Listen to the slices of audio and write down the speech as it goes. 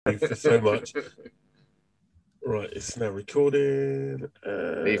Thank you for so much. Right, it's now recording.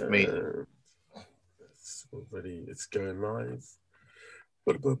 Leave me. It's already, it's going live.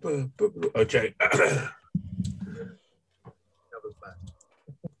 Okay.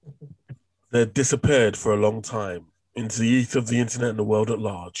 They've disappeared for a long time into the ether of the internet and the world at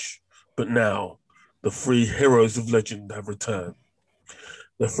large. But now, the three heroes of legend have returned.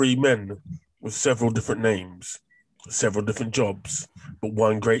 The three men with several different names, several different jobs, but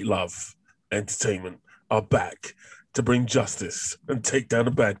one great love, entertainment, are back to bring justice and take down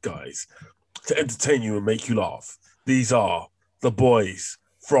the bad guys, to entertain you and make you laugh. These are the boys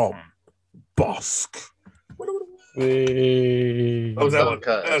from Bossk. That was that one?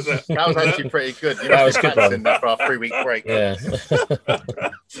 Curtis. That was actually pretty good. You That must was be good practicing that for our 3-week break. Yeah.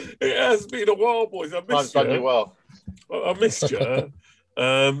 It has been a while, boys. I I've missed done you you. well. I missed you.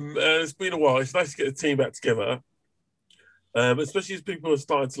 It's been a while. It's nice to get the team back together. Especially as people are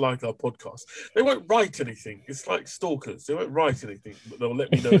starting to like our podcast. They won't write anything. It's like stalkers. They won't write anything, but they'll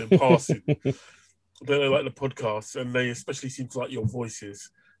let me know in passing that they like the podcast, and they especially seem to like your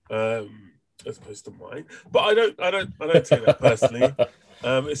voices, as opposed to mine. But I don't take that personally.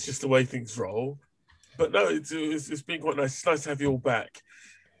 It's just the way things roll. But no, it's been quite nice. It's nice to have you all back.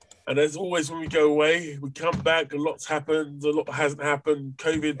 And as always, when we go away, we come back. A lot's happened. A lot hasn't happened.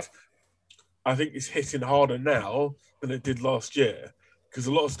 COVID, I think, is hitting harder now than it did last year, because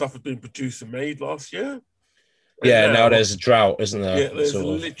a lot of stuff has been produced and made last year. Yeah, now there's a drought, isn't there? Yeah, there's a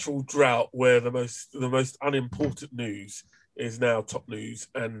literal drought where the most unimportant news is now top news,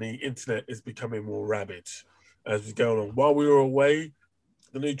 and the internet is becoming more rabid as we go along. While we were away,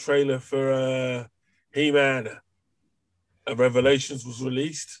 the new trailer for He-Man Revelations was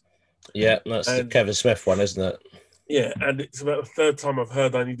released. Yeah, that's the Kevin Smith one, isn't it? Yeah, and it's about the third time I've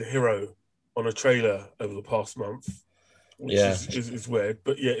heard I Need a Hero on a trailer over the past month, which is weird.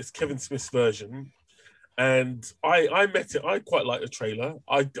 But yeah, it's Kevin Smith's version. And I met it. I quite like the trailer.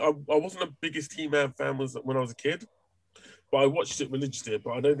 I wasn't the biggest He-Man fan when I was a kid, but I watched it religiously.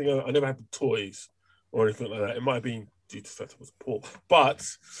 But I don't think I never had the toys or anything like that. It might have been due to the fact I was poor. But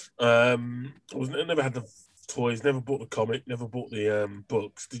I never had the toys, never bought the comic, never bought the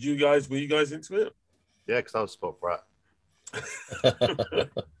books. Were you guys into it? Yeah, because I was spot brat.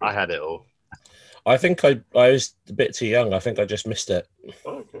 I had it all. I think I was a bit too young. I think I just missed it.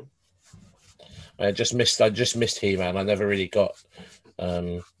 Oh, okay. I just missed He-Man. I never really got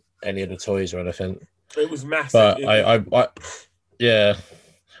any of the toys or anything. It was massive. But yeah.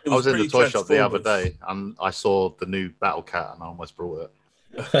 I was in the toy shop the other day and I saw the new Battle Cat and I almost brought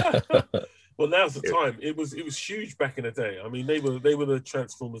it. Well, now's the time. It was huge back in the day. I mean, they were the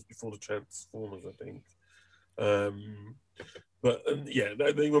Transformers before the Transformers, I think. But yeah,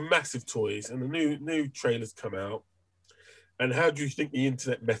 they were massive toys, and the new trailers come out. And how do you think the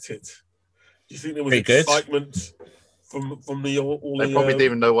internet met it? Do you think there was excitement from the all? They probably didn't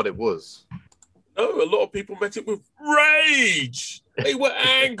even know what it was. No, a lot of people met it with rage. They were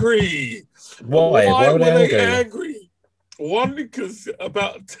angry. Why? Why were they angry? One, because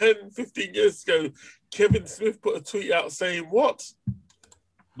about 10, 15 years ago, Kevin Smith put a tweet out saying, what?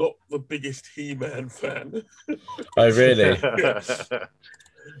 Not the biggest He-Man fan. Oh, really? Yeah.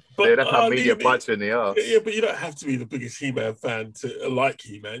 But that's how media bites you in the arse. Yeah, but you don't have to be the biggest He-Man fan to like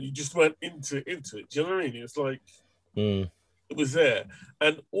He-Man. You just went into it. Do you know what I mean? It's like it was there.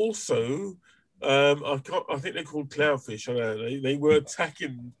 And also, I think they're called Clownfish. I don't know. They were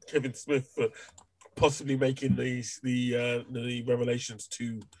attacking Kevin Smith for possibly making the Revelations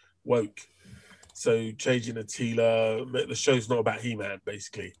too woke. So changing the Tila, the show's not about He-Man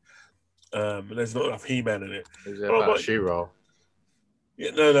basically. There's not enough He-Man in it. Is it about She-Ra?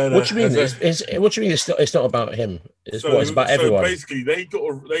 Yeah, no. What do you mean? What do you mean? It's not about him. It's about everyone. So basically,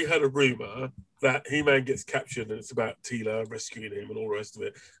 they had a rumor that He-Man gets captured and it's about Tila rescuing him and all the rest of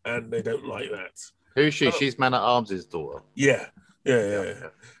it, and they don't like that. Who's she? She's Man at Arms' daughter. Yeah.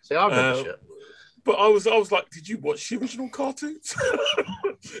 See, I remember shit. But I was like, did you watch the original cartoons?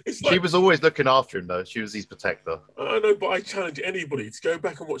 She was always looking after him, though. She was his protector. I know, but I challenge anybody to go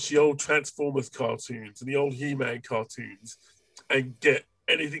back and watch the old Transformers cartoons and the old He-Man cartoons and get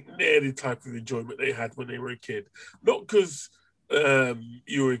anything near the type of enjoyment they had when they were a kid. Not because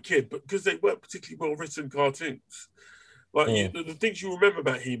you were a kid, but because they weren't particularly well-written cartoons. Like the things you remember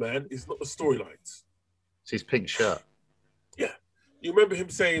about He-Man is not the storylines. It's his pink shirt. Yeah. You remember him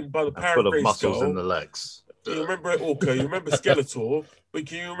saying by the power full of muscles skull, in the legs. Do you remember Orca? You remember Skeletor? But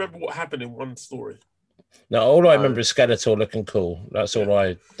can you remember what happened in one story? No, all I remember is Skeletor looking cool. That's all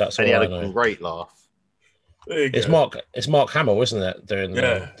I. That's all I know. And he had a great laugh. It's Mark Hamill, isn't it? Doing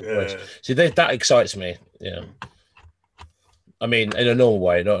the voice. See, that excites me. Yeah. I mean, in a normal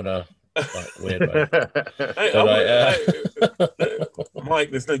way, not in a weird way.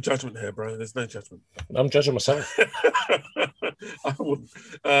 Mike, there's no judgment here, bro. There's no judgment. I'm judging myself. I wouldn't.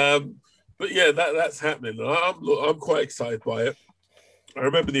 But yeah, that's happening. I'm quite excited by it. I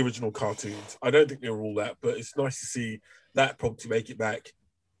remember the original cartoons. I don't think they were all that, but it's nice to see that property make it back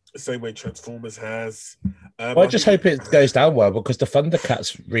the same way Transformers has. I just hope it goes down well, because the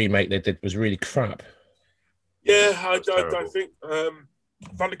Thundercats remake they did was really crap. Yeah, I think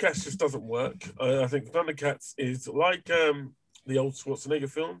Thundercats just doesn't work. I think Thundercats is like the old Schwarzenegger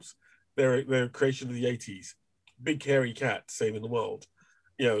films. They're a creation of the 80s. Big hairy cat saving the world.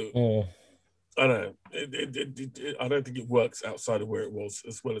 You know, I don't know. I don't think it works outside of where it was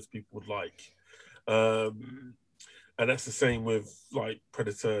as well as people would like. And that's the same with like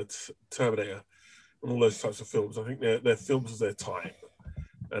Predator, Terminator, and all those types of films. I think they're films of their time,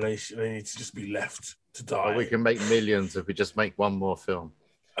 and they need to just be left to die. Well, we can make millions if we just make one more film.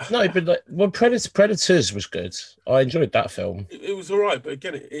 No, but Predators was good. I enjoyed that film. It was all right, but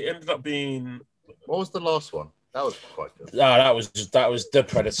again, it ended up being. What was the last one? That was quite good. No, that was the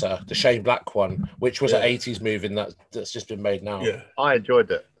Predator, the Shane Black one, which was an 80s movie that's just been made now. Yeah, I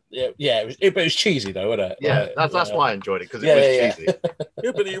enjoyed it. Yeah, it was cheesy though, wasn't it? Yeah, that's why I enjoyed it, because it was cheesy.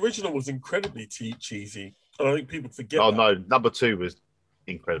 Yeah, but the original was incredibly cheesy, and I think people forget. Oh no, number 2 was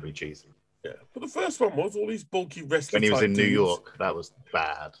incredibly cheesy. Yeah, but the first one was all these bulky wrestling. When he was in dudes. New York, that was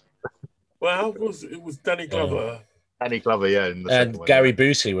bad. Well, it was Danny Glover. Danny Glover, yeah, in the and Gary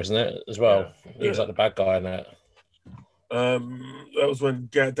Busey, wasn't it, as well? Yeah. He was like the bad guy in that. That was when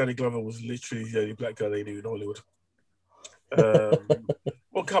Danny Glover was literally the only black guy they knew in Hollywood.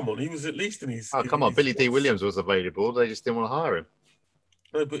 Well, come on, he was at least in his. Oh, come on, Billy D. Williams was available. They just didn't want to hire him.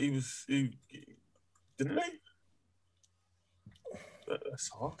 No, but he didn't they? That's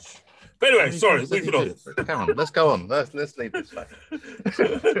harsh. But anyway, sorry, moving on. Come on, let's go on. Let's leave this fact.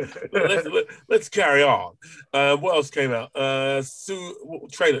 let's carry on. What else came out?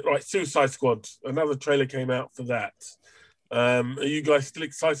 Trailer, right? Suicide Squad. Another trailer came out for that. Are you guys still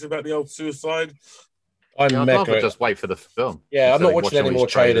excited about the old Suicide? I'd rather just wait for the film. Yeah, I'm not watching any more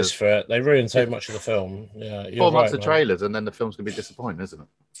trailers for it. They ruined so much of the film. Yeah, 4 months of trailers, and then the film's gonna be disappointing, isn't it?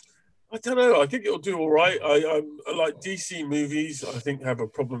 I don't know. I think it'll do all right. I like DC movies. I think have a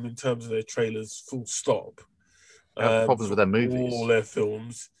problem in terms of their trailers. Full stop. They have problems with their movies. All their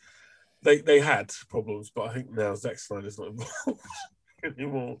films. They had problems, but I think now Zack Snyder's not involved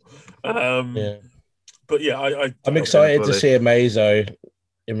anymore. But yeah, I'm excited to see Amazo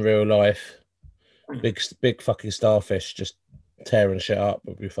in real life. Big fucking starfish just tearing shit up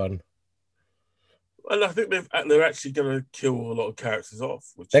would be fun. And I think they're actually going to kill a lot of characters off.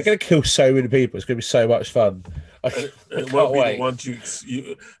 They're going to kill so many people. It's going to be so much fun. It won't be the one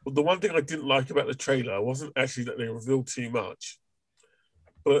the one thing I didn't like about the trailer wasn't actually that they revealed too much,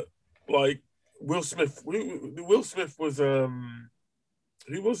 but like Will Smith. Will Smith was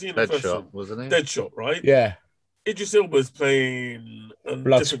who was he in the first one? Wasn't he? Deadshot, right? Yeah. Idris Elba's playing a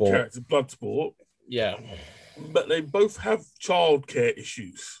different character, Bloodsport. Yeah. But they both have childcare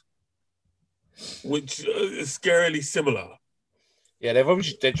issues, which is scarily similar. Yeah,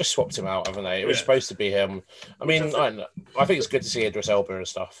 they just swapped him out, haven't they? It was supposed to be him. I mean, I think it's good to see Idris Elba and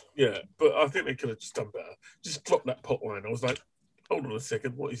stuff. Yeah, but I think they could have just done better. Just drop that pot line. I was like, hold on a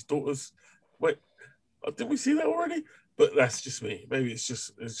second, what, his daughter's... Wait, didn't we see that already? But that's just me. Maybe it's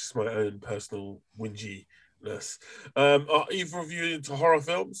just my own personal whinginess. Are either of you into horror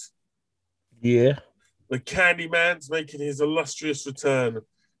films? Yeah. The Candyman's making his illustrious return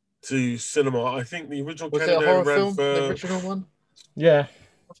to cinema. I think the original was Candyman it a horror ran film? For... The original one? Yeah.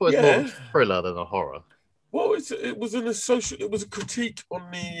 I thought it was more a thriller than a horror. Well, it was a critique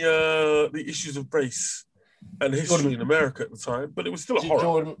on the issues of race and history in America at the time, but it was still a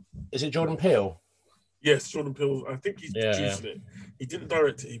horror. Is it Jordan Peele? Yes, Jordan Peele. I think he's producing it. He didn't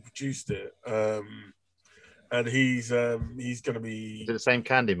direct it; he produced it. And he's going to be. Is it the same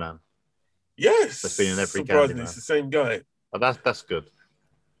Candyman? Yes, that's been in every surprisingly, Candyman. It's the same guy. Oh, that's good.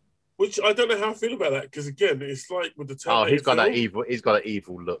 Which I don't know how I feel about that, because again, it's like with the Terminator. Oh, he's got that evil. He's got an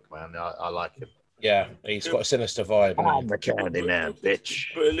evil look, man. I like him. Yeah, he's got a sinister vibe. I'm the Candyman,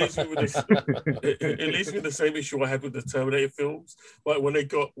 bitch. But it leaves me with this. It leaves me with the same issue I had with the Terminator films. Like when they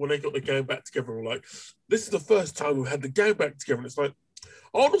got the gang back together, we're like, this is the first time we've had the gang back together, and it's like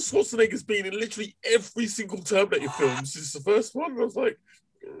Arnold Schwarzenegger's been in literally every single Terminator film since the first one. And I was like,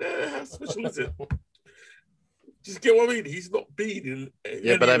 nah, how special is it? Just get what I mean? He's not been in.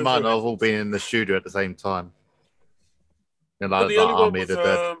 Yeah, but they might not have all been in the studio at the same time. You know, like the only Army one was, of the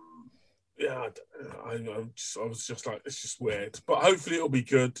Dead. Yeah, I was just like, it's just weird. But hopefully it'll be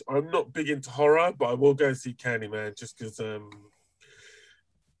good. I'm not big into horror, but I will go and see Candyman just because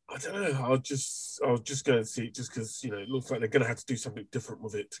I don't know. I'll just go and see it just because it looks like they're going to have to do something different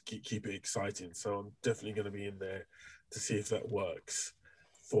with it to keep it exciting. So I'm definitely going to be in there to see if that works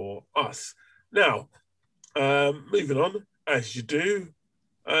for us. Now, moving on, as you do,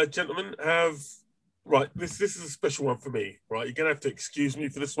 gentlemen, this is a special one for me, right? You're going to have to excuse me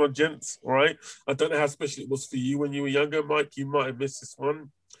for this one, gents, all right? I don't know how special it was for you when you were younger. Mike, you might have missed this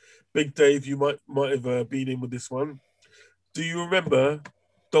one. Big Dave, you might have been in with this one. Do you remember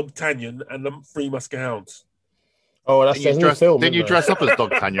D'Artagnan and the Three Muskerhounds? Oh, that's the new film. Didn't you dress up as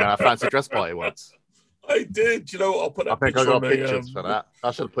D'Artagnan at a fancy dress party once? I did. You know what? I'll put that I think I got pictures for that.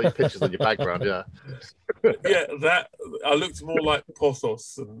 I should have put your pictures on your background, yeah. Yeah, that I looked more like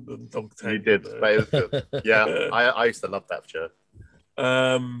Porthos than D'Artagnan. You did, but it was good. Yeah, I used to love that show.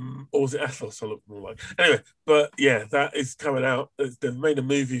 Or was it Athos I looked more like? Anyway, but yeah, that is coming out. They've made a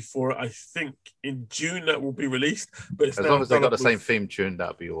movie for it, I think in June that will be released. But it's as long as they got the same theme tune,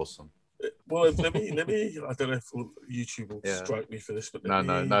 that'd be awesome. Well, let me. I don't know if YouTube will strike me for this, but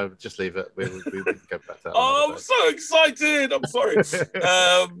no, just leave it. We can go back to that. Oh, I'm so excited! I'm sorry.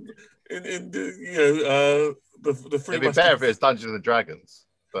 The free. It'd be better if it was Dungeons and Dragons,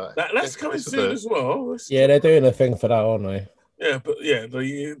 but that's coming soon as well. Yeah, they're doing a thing for that, aren't they? Yeah, but yeah,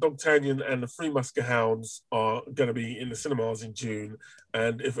 the D'Artagnan and the Three Muskerhounds are going to be in the cinemas in June,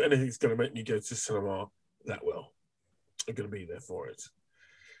 and if anything's going to make me go to cinema, that will. I'm going to be there for it.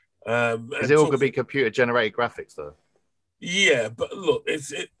 Is it all going to be computer-generated graphics, though? Yeah, but look, I'm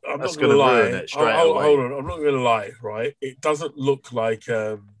That's not going to lie. ruin it straight away. Hold on, I'm not going to lie, right? It doesn't look like.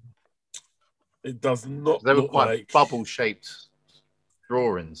 It does not. They were look quite like bouble-shaped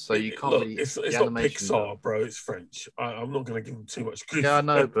drawings, so you can't. Really, it's not Pixar, bro. It's French. I'm not going to give them too much grief. Yeah, I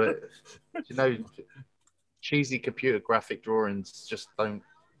know, but cheesy computer graphic drawings just ain't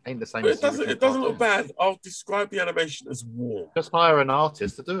the same. But it doesn't look bad. I'll describe the animation as warm. Just hire an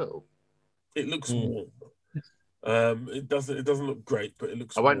artist to do it all. It looks warm. It doesn't look great, but it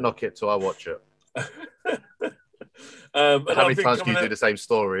looks. I won't knock it till I watch it. How many times can you do the same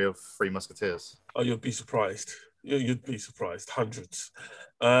story of Three Musketeers? Oh, you'd be surprised. You'd be surprised. Hundreds.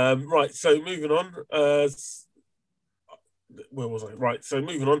 Right. So moving on. Where was I? Right. So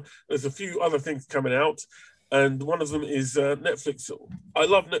moving on. There's a few other things coming out, and one of them is Netflix. I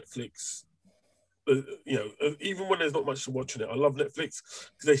love Netflix. Even when there's not much to watch on it, I love Netflix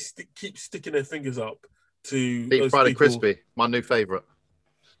because they keep sticking their fingers up to Deep fried and crispy. My new favorite.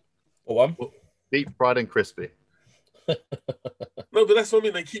 What one? Deep fried and crispy. No, but that's what I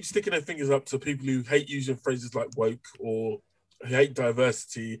mean. They keep sticking their fingers up to people who hate using phrases like woke or who hate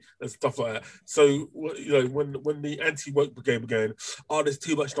diversity and stuff like that. So, when the anti-woke brigade were going, there's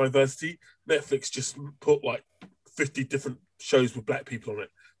too much diversity, Netflix just put like 50 different shows with black people on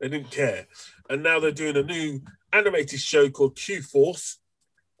it. They didn't care. And now they're doing a new animated show called Q-Force,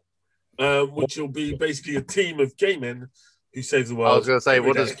 which will be basically a team of gay men who save the world. I was going to say,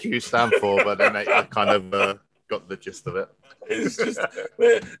 what does Q stand for? But then I kind of got the gist of it. It's just,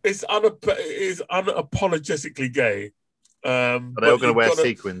 it's unapologetically gay. Are they all going to wear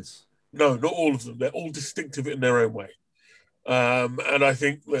sequins? No, not all of them. They're all distinctive in their own way. And I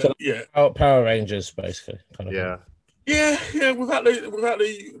think that, Power Rangers, basically. Kind of yeah, without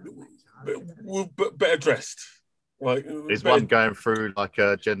better dressed. Like, is one going through like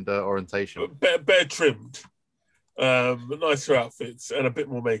a gender orientation? Better trimmed, nicer outfits, and a bit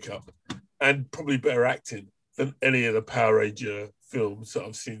more makeup, and probably better acting than any of the Power Ranger films that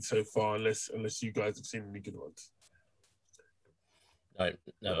I've seen so far, unless you guys have seen any good ones. No,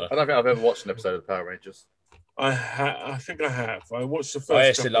 never. I don't think I've ever watched an episode of Power Rangers. I think I have. I watched the first. I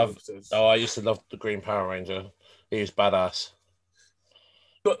used to love the Green Power Ranger. He was badass.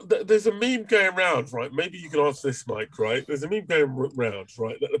 But there's a meme going around, right? Maybe you can answer this, Mike, right? There's a meme going around,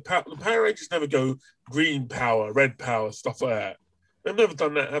 right? That the Power Rangers never go green power, red power, stuff like that. They've never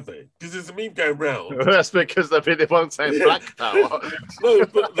done that, have they? Because there's a meme going around. That's because they've been the one saying black power. no,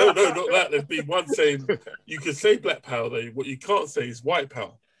 not that. There's been one saying you can say black power, though. What you can't say is white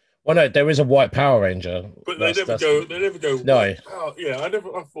power. Well, no, there is a white Power Ranger. But they never go. No. Yeah, I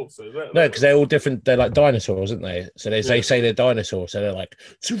thought so. No, because they're all different. They're like dinosaurs, aren't they? So they say they're dinosaurs. So they're like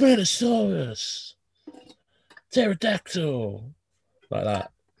Tyrannosaurus, Pterodactyl, like that.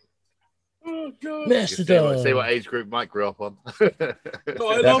 Oh God! Mastodon. See what age group Mike grew up on. No,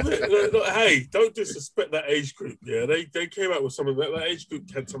 I love it. Hey, don't disrespect that age group. Yeah, they came out with some of that. That age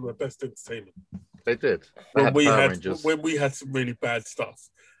group had some of the best entertainment. They did. When we had some really bad stuff.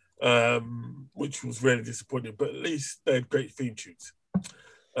 Which was really disappointing, but at least they had great theme tunes.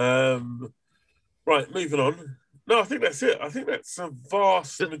 Right, moving on. No, I think that's it. I think that's a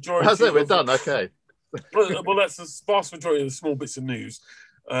vast majority. That's it. We're done. Okay. Well, that's a vast majority of the small bits of news.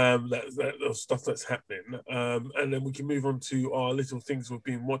 That stuff that's happening, and then we can move on to our little things we've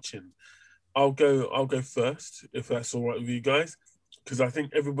been watching. I'll go first if that's all right with you guys, because I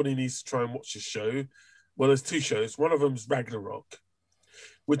think everybody needs to try and watch this show. Well, there's two shows. One of them's Ragnarok,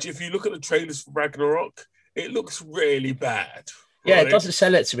 which if you look at the trailers for Ragnarok, it looks really bad. Yeah, right? it doesn't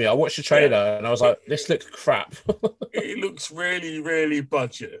sell it to me. I watched the trailer and I was like, this looks crap. It looks really, really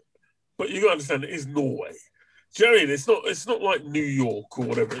budget. But you got to understand, it is Norway. Do you know what I mean? It's not like New York or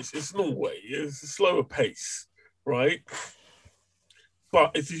whatever. It's Norway. It's a slower pace, right?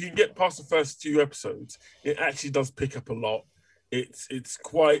 But if you can get past the first 2 episodes, it actually does pick up a lot. It's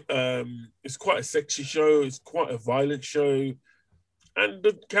quite a sexy show. It's quite a violent show, and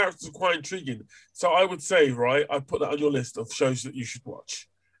the characters are quite intriguing. So I would say, right, I put that on your list of shows that you should watch,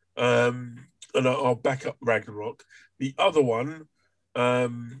 and I'll back up Ragnarok. The other one,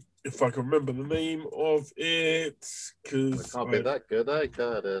 if I can remember the name of it, because it can't be that good,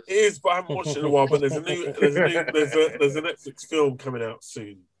 God. It is, but I haven't watched it in a while. But there's a Netflix film coming out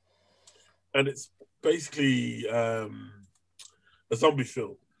soon, and it's basically a zombie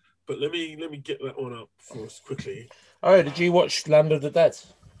film. But let me get that one up for us quickly. Oh, did you watch Land of the Dead?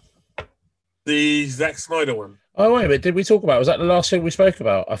 The Zack Snyder one. Oh, wait a minute. Did we talk about it? Was that the last thing we spoke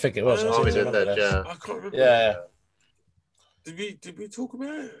about? I think it was. Oh, I we did that, yeah. I can't remember. Yeah. Did we talk about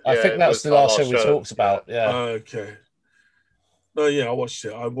it? I think that's the last thing we talked about. Yeah. Okay. No, yeah, I watched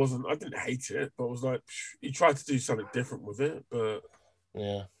it. I didn't hate it, but I was like, he tried to do something different with it, but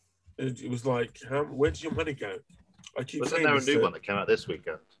yeah, it was like, where did your money go? I keep saying there a new one that came out this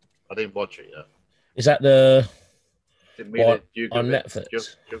weekend? I didn't watch it yet. Is that the what, on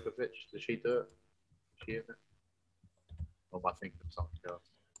Netflix? Djokovic, did she do it? Is she in it? Or am I thinking of something else?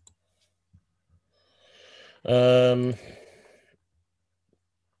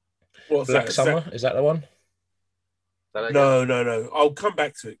 What's Black that? Summer? Is that the one? No. I'll come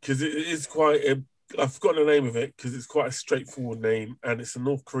back to it because it is quite. I've forgotten the name of it because it's quite a straightforward name, and it's a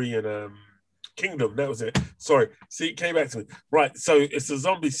North Korean Kingdom. That was it. Sorry. See, it came back to me. Right. So it's a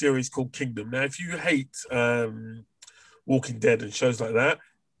zombie series called Kingdom. Now, if you hate Walking Dead and shows like that,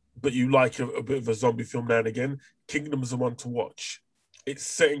 but you like a bit of a zombie film now and again, Kingdom is the one to watch. It's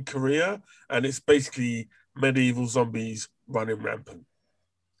set in Korea, and it's basically medieval zombies running rampant.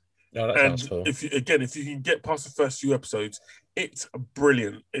 Oh, that sounds cool. If you can get past the first few episodes, it's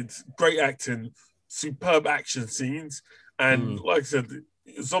brilliant. It's great acting, superb action scenes, and like I said,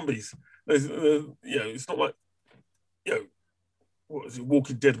 zombies. It's not like what is it,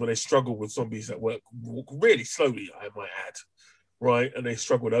 Walking Dead, where they struggle with zombies that walk really slowly, I might add, right? And they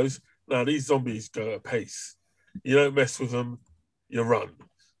struggle with those. Now these zombies go at a pace. You don't mess with them, you run.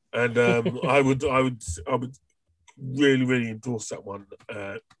 And I would really, really endorse that one,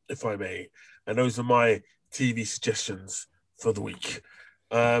 if I may. And those are my TV suggestions for the week.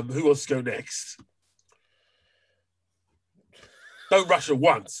 Who wants to go next? Don't rush at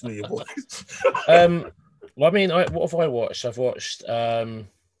once, me, boys. Well, I mean, what have I watched? I've watched. I'm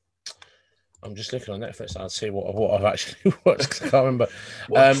just looking on Netflix now to see what I've actually watched. I can't remember.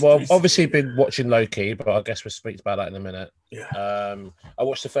 Well, I've obviously been watching Loki, but I guess we'll speak about that in a minute. Yeah. I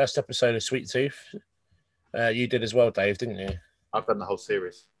watched the first episode of Sweet Tooth. You did as well, Dave, didn't you? I've done the whole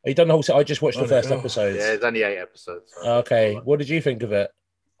series. Oh, you done the whole series? I just watched the first episode. Yeah, it's only 8 episodes. So okay. What did you think of it?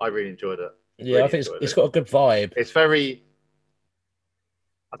 I really enjoyed it. Yeah, really I think it's got a good vibe. It's very...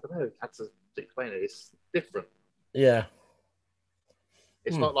 I don't know how to explain it. It's different. Yeah.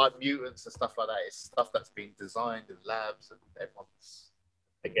 It's not like mutants and stuff like that. It's stuff that's been designed in labs and everyone's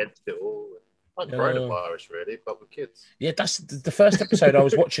against it all. Like coronavirus, really, but with kids. Yeah, that's the first episode. I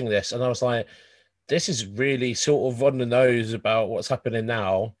was watching this and I was like, this is really sort of on the nose about what's happening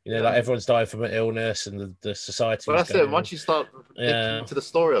now. Like everyone's dying from an illness and the society. Well, that's it. Once you start looking into the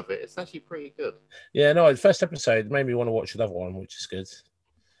story of it, it's actually pretty good. Yeah, no, the first episode made me want to watch another one, which is good.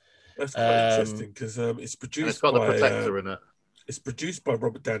 That's quite interesting because it's produced. And it's got the Protector in it. It's produced by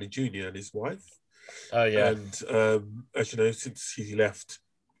Robert Downey Jr. and his wife. Oh yeah. And as you know, since he left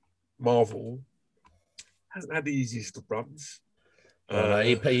Marvel, hasn't had the easiest of runs.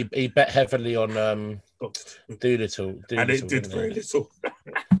 He bet heavily on Doolittle, and it did very little.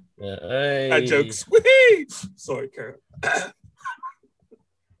 Yeah. Hey. And jokes. Whee! Sorry, Karen.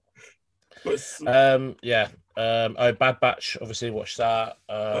 Bad Batch. Obviously, watched that.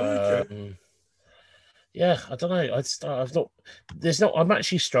 Yeah, I don't know. I'm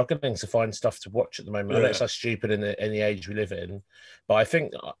actually struggling to find stuff to watch at the moment. I know it's so stupid in the age we live in, but I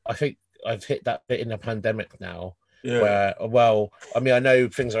think I've hit that bit in the pandemic now. Yeah. Where, I know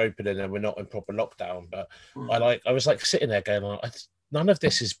things are opening and we're not in proper lockdown, but I was like sitting there going, none of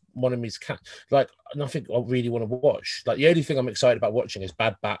this is one of me's like nothing I really want to watch. Like the only thing I'm excited about watching is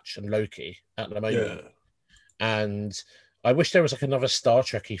Bad Batch and Loki at the moment. And I wish there was like another Star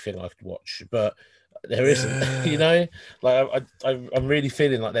Trek-y thing I could watch, but there isn't. You know, like I'm really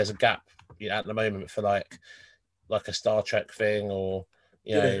feeling like there's a gap at the moment for like a Star Trek thing or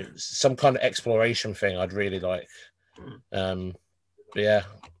some kind of exploration thing. I'd really like. But yeah,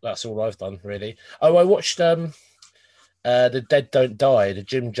 that's all I've done really. Oh, I watched The Dead Don't Die, the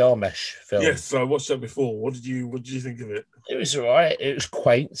Jim Jarmusch film. Yes, I watched that before. What did you think of it? It was all right. It was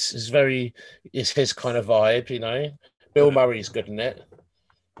quaint. It's his kind of vibe, you know. Bill Murray's good in it.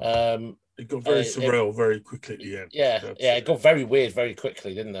 It got very surreal very quickly at the end. Yeah, it got very weird very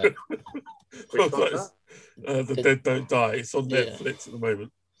quickly, didn't it? The Dead Don't Die. It's on Netflix at the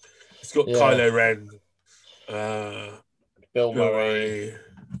moment. It's got Kylo Ren, Bill Murray.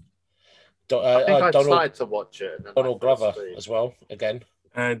 I think I tried to watch it. And Donald Glover as well, again.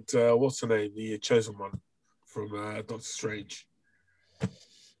 And what's her name? The chosen one from Doctor Strange.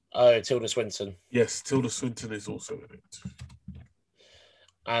 Oh, Tilda Swinton. Yes, Tilda Swinton is also in it.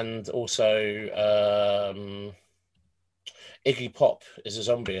 And also Iggy Pop is a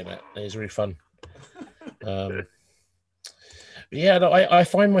zombie in it. It's really fun. Yeah, no, I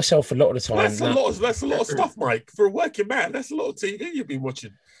find myself a lot of the time. That's a lot of stuff, Mike. For a working man, that's a lot of TV you've been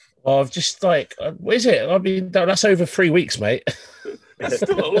watching. Well, I've just like, what is it? I mean, that's over 3 weeks, mate. That's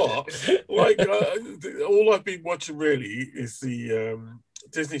still a lot. Like, all I've been watching really is the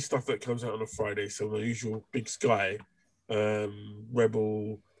Disney stuff that comes out on a Friday. So the usual Big Sky,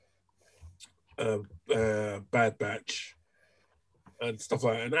 Rebel, Bad Batch, and stuff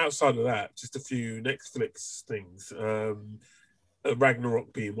like that. And outside of that, just a few Netflix things.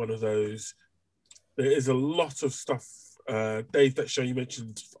 Ragnarok being one of those. There is a lot of stuff. Dave, that show you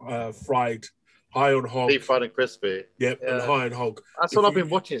mentioned, Fried, High on Hog. Deep Fried and Crispy. Yep, and High on Hog. That's what I've been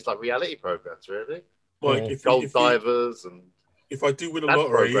watching. It's like reality programs, really. Like Gold Divers and... If I do win a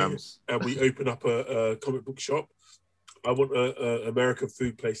lottery programs. And we open up a comic book shop, I want a American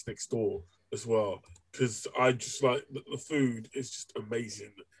food place next door as well. Because I just like the food is just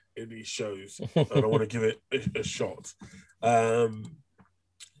amazing in these shows. And I want to give it a shot.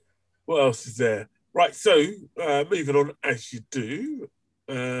 What else is there? Right, so moving on as you do.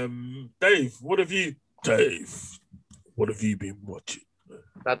 Dave, what have you been watching?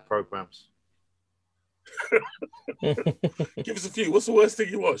 Bad programs. Give us a few. What's the worst thing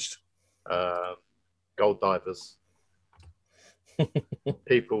you watched? Gold divers.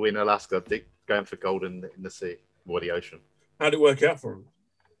 People in Alaska going for gold in the sea or the ocean. How'd it work out for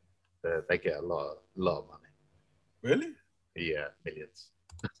them? They get a lot of money. Really? Yeah, millions.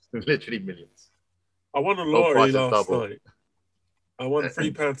 Literally millions. I won a lottery last night. I won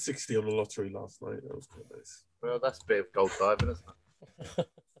 £3.60 on the lottery last night. That was quite nice. Well, that's a bit of gold diving, isn't it?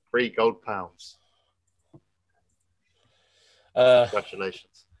 3 gold pounds.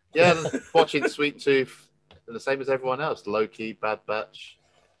 Congratulations. Yeah, watching Sweet Tooth, the same as everyone else. Loki, Bad Batch,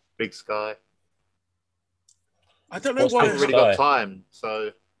 Big Sky. I don't know why I haven't really got time,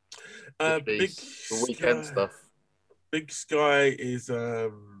 so Big the weekend stuff. Big Sky is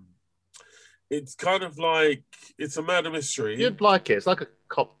it's kind of like it's a murder mystery. You'd like it. It's like a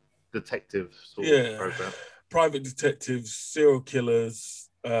cop detective sort of program. Private detectives, serial killers,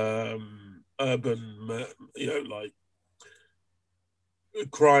 urban, like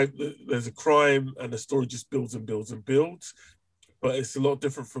crime. There's a crime, and the story just builds and builds and builds. But it's a lot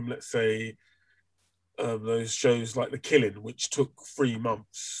different from, let's say, those shows like The Killing, which took 3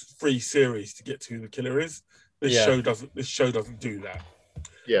 months, 3 series to get to who the killer is. This show doesn't do that.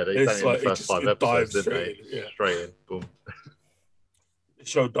 Yeah, they done it in the first 5 episodes, didn't they? Yeah. Straight in, boom. The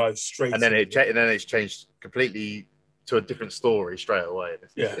show dives straight. And then it's changed completely to a different story straight away.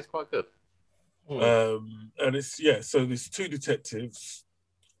 It's quite good. And so there's 2 detectives.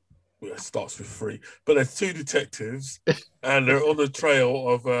 Well, it starts with 3, but there's 2 detectives, and they're on the trail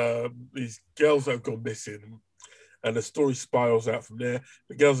of these girls that have gone missing, and the story spirals out from there.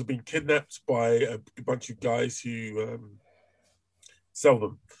 The girls have been kidnapped by a bunch of guys who sell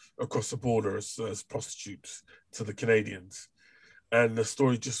them across the border as prostitutes to the Canadians. And the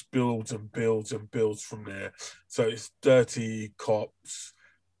story just builds and builds and builds from there. So it's dirty cops,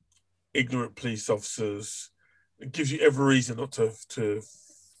 ignorant police officers. It gives you every reason not to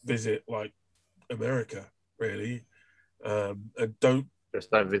visit like America, really. And don't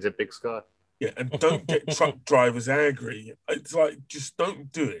visit Big Sky. Yeah, and don't get truck drivers angry. It's like, just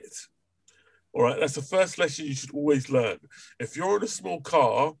don't do it. All right, that's the first lesson you should always learn. If you're in a small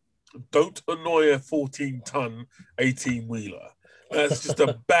car, don't annoy a 14-ton 18-wheeler. That's just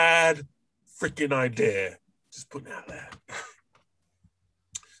a bad freaking idea. Just putting it out there.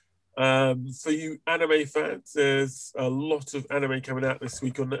 For you anime fans, there's a lot of anime coming out this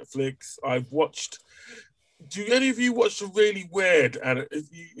week on Netflix. I've watched. Do any of you watch the really weird?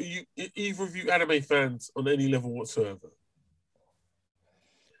 Either of you anime fans on any level whatsoever?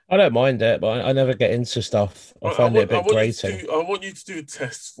 I don't mind it, but I never get into stuff. I find it a bit grating. I want you to do a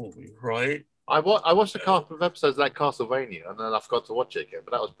test for me, right? I watched a couple of episodes like Castlevania, and then I forgot to watch it again,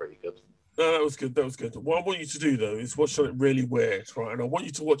 but that was pretty good. No, that was good. That was good. What I want you to do though is watch something really weird, right? And I want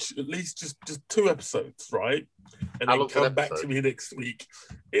you to watch at least just 2 episodes, right? And then come back to me next week.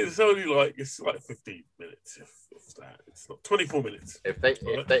 It's like 15 minutes, if that. It's not 24 minutes. If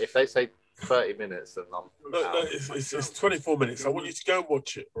they say 30 minutes, then I'm it's 24 minutes. I want you to go and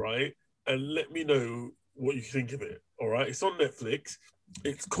watch it, right? And let me know what you think of it. All right. It's on Netflix.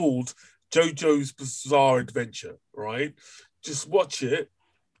 It's called JoJo's Bizarre Adventure, right? Just watch it.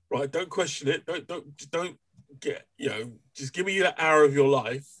 Right, don't question it. Don't get, just give me that hour of your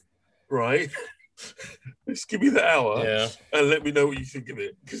life, right? Just give me the hour and let me know what you think of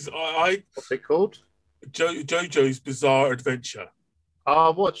it. Because what's it called? JoJo's Bizarre Adventure.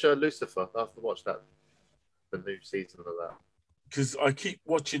 I'll watch Lucifer. I have to watch that, the new season of that. Because I keep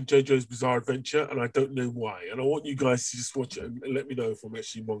watching JoJo's Bizarre Adventure and I don't know why. And I want you guys to just watch it and let me know if I'm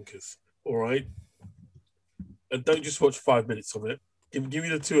actually bonkers. All right? And don't just watch 5 minutes of it. Give me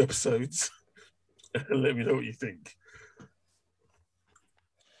the 2 episodes and let me know what you think.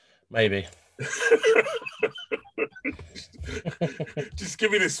 Maybe. Just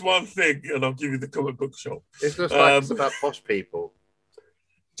give me this one thing and I'll give you the comic book shop. It's just like it's about posh people.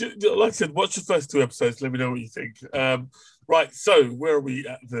 Like I said, watch the first 2 episodes. Let me know what you think. Right, so where are we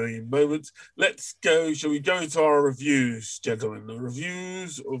at the moment? Let's go. Shall we go into our reviews, gentlemen? The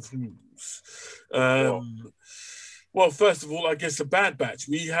reviews of whose? Well, first of all, I guess a Bad Batch.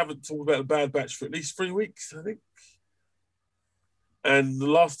 We haven't talked about the Bad Batch for at least 3 weeks, I think. And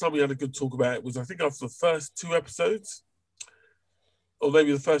the last time we had a good talk about it was, I think, after the first 2 episodes, or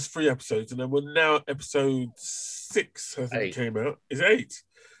maybe the first 3 episodes. And then we're now at episode 6, I think 8. Came out. Is it 8?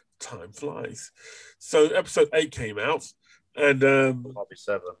 Time flies. So episode 8 came out, and it might be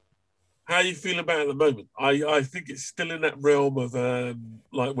 7. How are you feeling about it at the moment? I think it's still in that realm of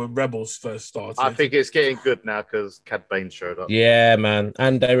like when Rebels first started. I think it's getting good now because Cad Bane showed up. Yeah, man.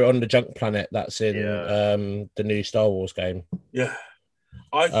 And they were on the junk planet that's in the new Star Wars game. Yeah.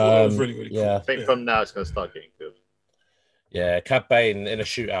 I thought that was really, really cool. Yeah. I think from now it's going to start getting good. Yeah, Cad Bane in a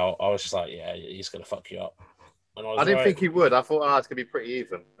shootout, I was just like, yeah, he's going to fuck you up. I didn't think he would. I thought, it's going to be pretty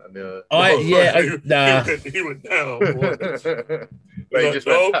even. And, he went down. But he just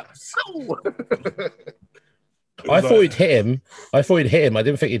went, I thought he'd hit him. I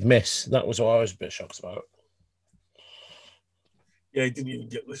didn't think he'd miss. That was what I was a bit shocked about. Yeah, he didn't even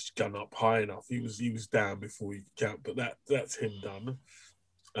get this gun up high enough. He was down before he could count, but that's him done.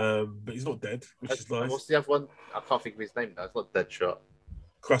 But he's not dead, which is nice. What's the other one? I can't think of his name now. It's not Deadshot.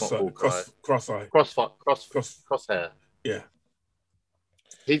 Crosshair. Yeah.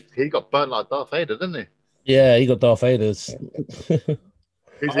 He got burnt like Darth Vader, didn't he? Yeah, he got Darth Vader's. Who's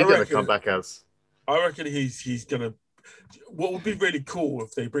he going to come back as? I reckon he's going to... What would be really cool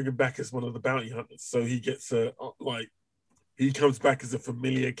if they bring him back as one of the bounty hunters, so he gets he comes back as a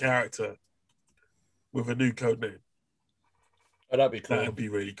familiar character with a new code name. Oh, that'd be cool. That'd be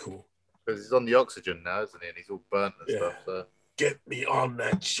really cool. Because he's on the oxygen now, isn't he? And he's all burnt and stuff. So get me on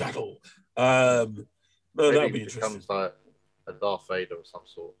that shuttle. No, that'd be interesting. Becomes like a Darth Vader or some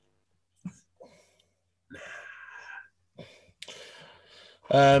sort.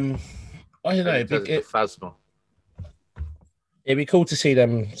 I don't know. Phasma. It'd be cool to see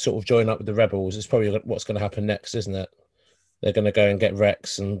them sort of join up with the Rebels. It's probably what's going to happen next, isn't it? They're going to go and get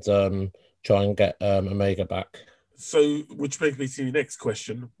Rex and try and get Omega back. So, which makes me to the next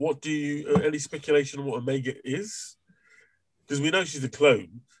question. What do you, any speculation on what Omega is? Because we know she's a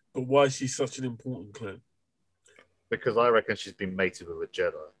clone, but why is she such an important clone? Because I reckon she's been mated with a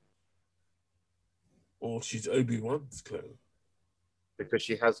Jedi. Or she's Obi-Wan's clone. Because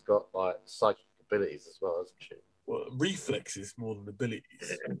she has got like psychic abilities as well, hasn't she? Well, reflexes more than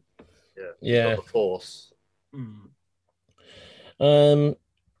abilities. Yeah. Got the Force.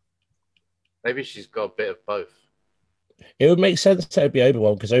 Maybe she's got a bit of both. It would make sense to be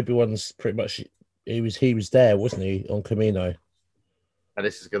Obi-Wan because Obi-Wan's pretty much he was there, wasn't he, on Kamino? And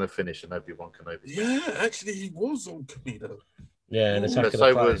this is going to finish an Obi-Wan Kenobi. Yeah, actually, he was on Kamino. Yeah, and Attack of the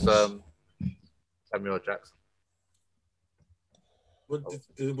Clones. Was Samuel Jackson.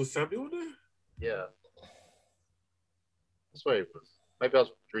 Was Samuel there? Yeah. That's where he was. Maybe I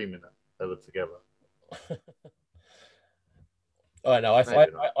was dreaming that they were together. I know.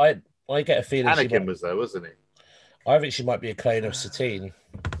 I get a feeling Anakin was there, wasn't he? I think she might be a clone of Satine.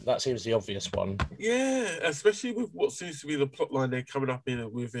 That seems the obvious one. Yeah, especially with what seems to be the plot line they're coming up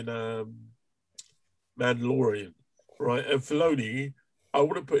within Mandalorian, right? And Filoni, I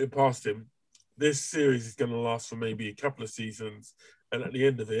wouldn't put it past him. This series is going to last for maybe a couple of seasons, and at the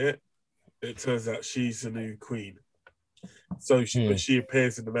end of it, it turns out she's the new queen. So but she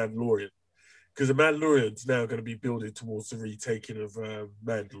appears in the Mandalorian, because the Mandalorian's now going to be building towards the retaking of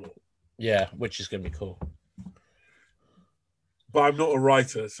Mandalore. Yeah, which is going to be cool. But I'm not a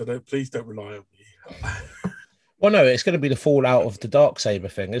writer, so please don't rely on me. Well, no, it's going to be the fallout of the Darksaber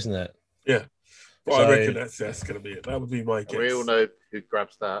thing, isn't it? Yeah. But I reckon that's going to be it. That would be my guess. We all know who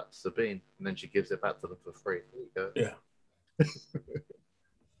grabs that, Sabine, and then she gives it back to them for free. There you go. Yeah.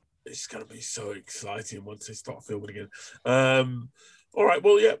 It's going to be so exciting once they start filming again. All right.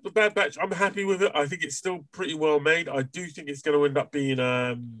 Well, yeah, the Bad Batch, I'm happy with it. I think it's still pretty well made. I do think it's going to end up being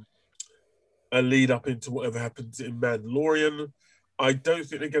a lead up into whatever happens in Mandalorian. I don't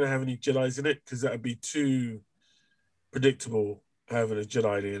think they're going to have any Jedis in it because that would be too predictable having a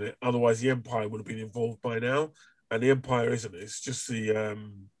Jedi in it. Otherwise, the Empire would have been involved by now, and the Empire isn't. It's just the.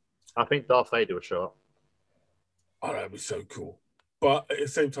 I think Darth Vader would show up. Oh, that'd be so cool. But at the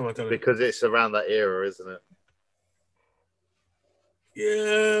same time, I don't know. Because it's around that era, isn't it?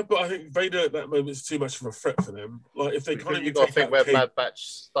 Yeah, but I think Vader at that moment is too much of a threat for them. Like if they can't even you've got to think where Kate... Bad Batch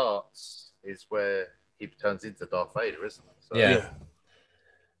starts is where he turns into Darth Vader, isn't it? So, yeah.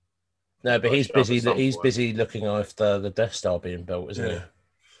 No, but he's busy. He's busy looking after the Death Star being built, isn't he?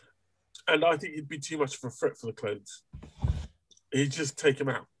 And I think he'd be too much of a threat for the clones. He'd just take him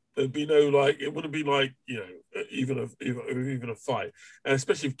out. There'd be no it wouldn't be even a fight, and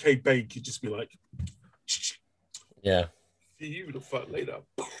especially if Cade Bane could just be like, yeah. See you in a fight later.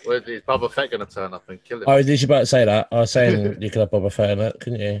 Well, is Boba Fett going to turn up and kill him? Oh, did you about to say that? I was saying you could have Boba Fett in it,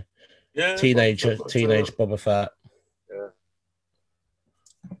 couldn't you? Yeah. Teenage Boba Fett. Yeah.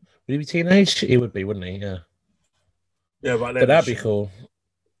 Would he be teenage? He would be, wouldn't he? Yeah. Yeah, but that'd be cool.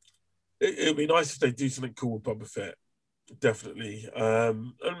 It'd be nice if they do something cool with Boba Fett. Definitely.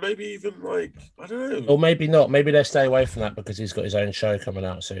 And maybe even I don't know. Or maybe not. Maybe they stay away from that because he's got his own show coming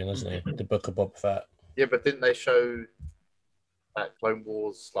out soon, hasn't he? The Book of Boba Fett. Yeah, but didn't they show that Clone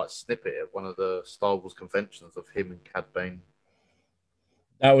Wars snippet at one of the Star Wars conventions of him and Cad Bane?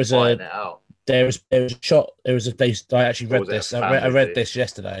 That was it out. There was a shot. It was I actually read this. I read this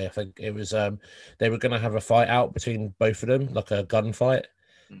yesterday. I think it was they were going to have a fight out between both of them, like a gunfight,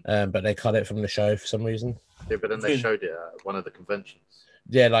 but they cut it from the show for some reason. Yeah, but then they showed it at one of the conventions.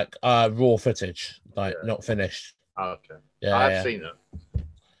 Yeah, like raw footage, not finished. Oh, okay. Yeah, I've seen it.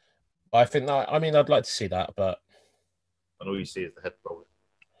 I think that. I mean, I'd like to see that, but and all you see is the head rolling.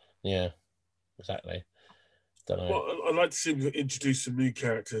 Yeah, exactly. Don't know. Well, I'd like to see them introduce some new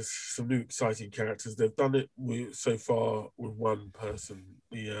characters, some new exciting characters. They've done it so far with one person,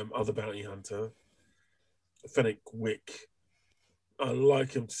 the other bounty hunter, Fennec Wick. I'd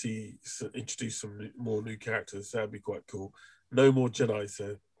like him to introduce some more new characters. That'd be quite cool. No more Jedis,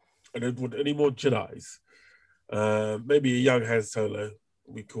 though. I don't want any more Jedis. Maybe a young Han Solo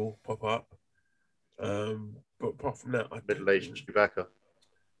would be cool, pop up. But apart from that, middle-aged Chewbacca.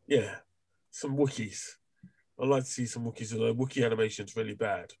 Yeah, some Wookiees. I'd like to see some Wookiees, although Wookiee animation's really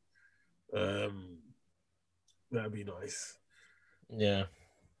bad. That'd be nice. Yeah.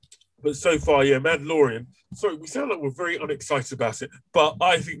 But so far, yeah, Mandalorian. Sorry, we sound like we're very unexcited about it, but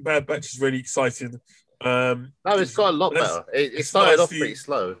I think Bad Batch is really exciting. No, it's got a lot better. It started off pretty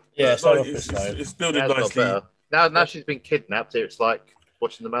slow. Yeah, it's building nicely. Now she's been kidnapped. It's like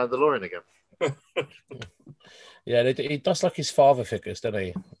watching The Mandalorian again. Yeah, he does like his father figures, doesn't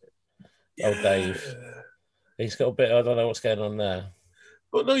he? Yeah. Oh, Dave. He's got a bit. I don't know what's going on there.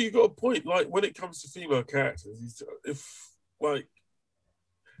 But no, you got a point. Like when it comes to female characters,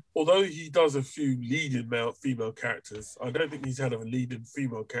 although he does a few leading female characters, I don't think he's had a leading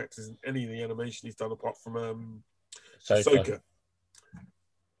female characters in any of the animation he's done apart from Ahsoka.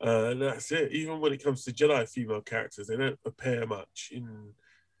 And that's it. Even when it comes to Jedi female characters, they don't appear much in.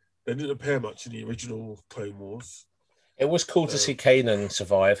 They didn't appear much in the original Clone Wars. It was cool to see Kanan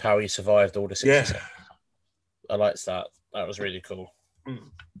survive. How he survived all the 6 I liked that. That was really cool.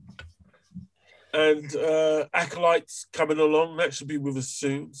 And Acolyte's coming along. That should be with us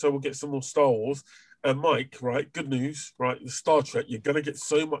soon. So we'll get some more Star Wars. And Mike, right, good news, right? The Star Trek, you're going to get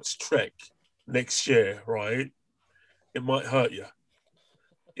so much Trek next year, right? It might hurt you.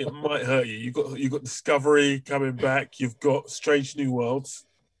 It might hurt you. You've got Discovery coming back. You've got Strange New Worlds,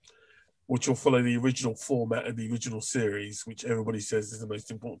 which will follow the original format of the original series, which everybody says is the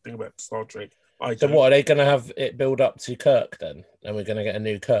most important thing about Star Trek. So what, are they going to have it build up to Kirk then? And we're going to get a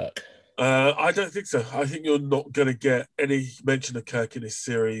new Kirk? I don't think so. I think you're not going to get any mention of Kirk in this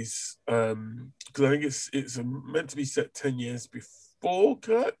series because I think it's meant to be set 10 years before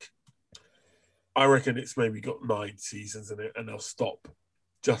Kirk. I reckon it's maybe got 9 seasons in it, and they'll stop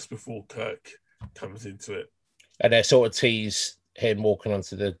just before Kirk comes into it. And they sort of tease him walking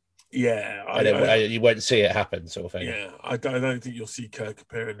onto the... Yeah. You won't see it happen, sort of thing. Yeah, I don't think you'll see Kirk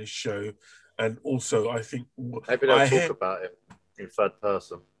appear in this show. And also, I think... Maybe they'll talk about him in third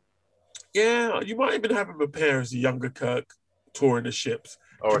person. Yeah, you might even have him appear as a younger Kirk touring the ships.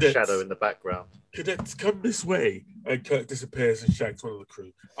 Or a shadow in the background. Cadets, come this way. And Kirk disappears and shags one of the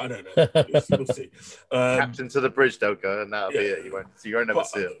crew. I don't know. We'll see. Captain to the bridge, they'll go, and that'll be it. You won't never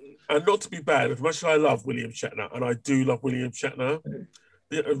see it. And not to be bad, as much as I love William Shatner, and I do love William Shatner,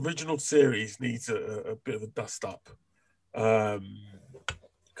 the original series needs a bit of a dust up.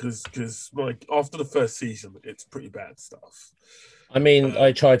 Because after the first season, it's pretty bad stuff. I mean,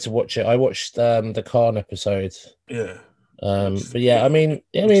 I tried to watch it. I watched the Khan episode. Yeah. But yeah, I mean,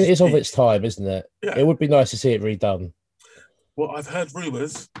 it's of its time, isn't it? Yeah. It would be nice to see it redone. Well, I've heard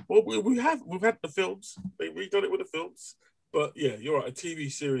rumors. Well, we've had the films. They redone it with the films. But yeah, you're right. A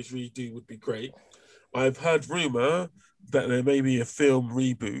TV series redo would be great. I've heard rumor that there may be a film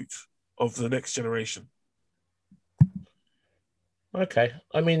reboot of The Next Generation. Okay.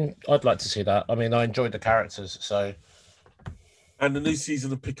 I mean, I'd like to see that. I mean, I enjoyed the characters, so... And the new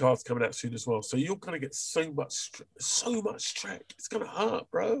season of Picard's coming out soon as well. So you're going to get so much Trek. It's going to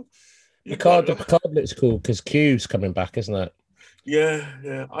hurt, bro. Picard looks cool because Q's coming back, isn't it?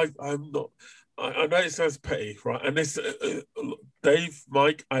 Yeah. I'm not... I know it sounds petty, right? And this, Dave,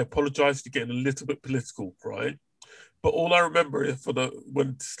 Mike, I apologize for getting a little bit political, right? But all I remember is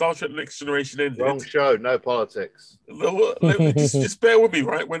when Star Trek: The Next Generation ended. Wrong show, no politics. Just bear with me,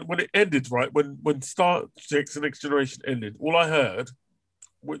 right? When it ended, right? When Star Trek: The Next Generation ended, all I heard,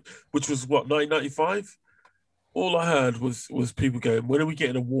 which was what 1995, all I heard was people going, "When are we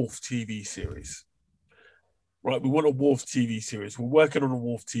getting a Worf TV series?" Right, we want a Worf TV series. We're working on a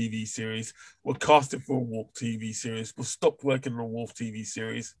Worf TV series. We're casting for a Worf TV series. We've stopped working on a Worf TV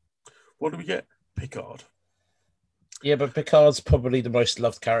series. What do we get? Picard. Yeah, but Picard's probably the most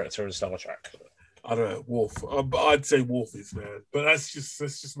loved character in Star Trek. I don't know, Worf. I'd say Worf is, man. But that's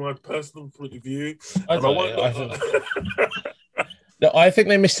just my personal point of view. I think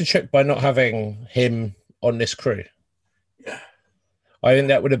they missed a trick by not having him on this crew. Yeah. I think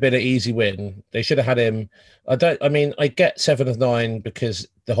that would have been an easy win. They should have had him. I get 7 of 9 because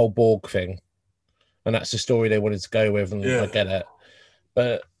the whole Borg thing, and that's the story they wanted to go with, and I get it.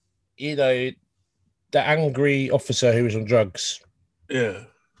 But, the angry officer who was on drugs. Yeah.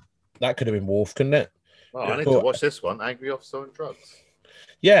 That could have been Worf, couldn't it? Oh, I need to watch this one. Angry officer on drugs.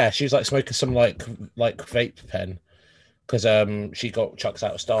 Yeah, she was like smoking some like vape pen because she got chucked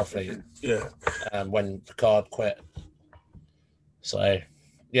out of Starfleet. Yeah. When Picard quit. So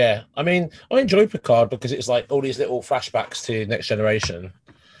yeah, I mean, I enjoy Picard because it's like all these little flashbacks to Next Generation.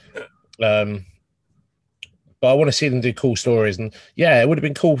 But I want to see them do cool stories. And yeah, it would have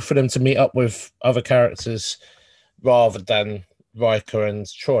been cool for them to meet up with other characters rather than Riker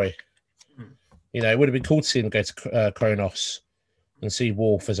and Troy. It would have been cool to see them go to Kronos and see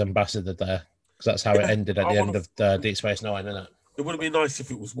Worf as ambassador there. Because that's how it ended at the end of Deep Space Nine, isn't it? It would have been nice if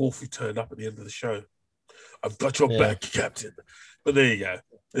it was Worf who turned up at the end of the show. I've got your back, Captain. But there you go.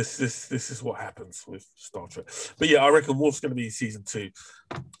 This is what happens with Star Trek. But yeah, I reckon Worf's going to be in season 2.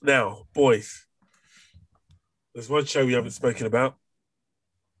 Now, boys, there's one show we haven't spoken about.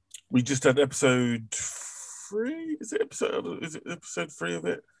 We just had episode 3. Is it episode 3 of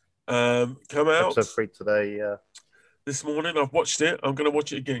it? Come out. Episode 3 today, yeah. This morning. I've watched it. I'm going to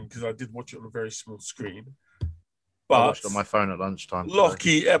watch it again because I did watch it on a very small screen. But I watched it on my phone at lunchtime.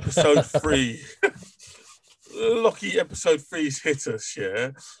 Lockie episode 3. Lockie episode 3's hit us,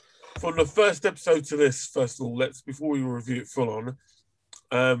 yeah. From the first episode to this, first of all, before we review it full on.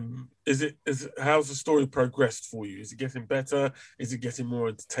 How's the story progressed for you? Is it getting better? Is it getting more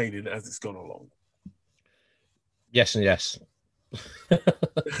entertaining as it's gone along? Yes and yes.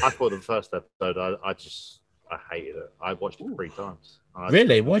 I thought the first episode, I hated it. I watched it 3 times.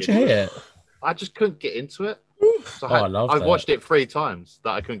 Really? Why'd you hate it? I just couldn't get into it. So I watched it 3 times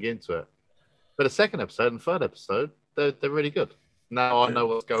that I couldn't get into it. But the second episode and third episode, they're really good. Now I know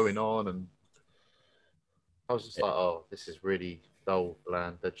what's going on, and I was just like, oh, this is really dull,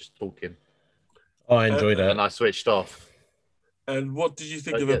 bland. They're just talking. I enjoyed it. And I switched off. And what did you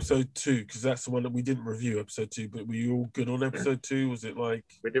think of episode 2? Because that's the one that we didn't review, episode 2. But were you all good on episode 2? Was it like...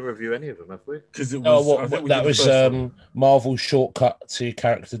 We didn't review any of them, have we? Because it was... that was Marvel's shortcut to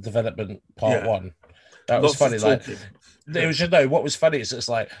character development part 1. That was Lots funny. of Like, talking. it was just no. What was funny is it's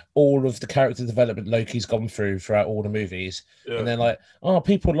like all of the character development Loki's gone through throughout all the movies, and then like, oh,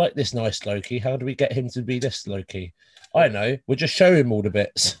 people like this nice Loki. How do we get him to be this Loki? I know. We'll just show him all the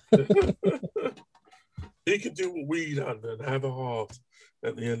bits. He can do what we done and have a heart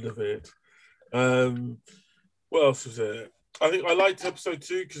at the end of it. What else was there? I think I liked episode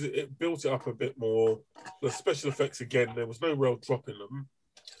 2 because it built it up a bit more. The special effects, again, there was no real drop in them.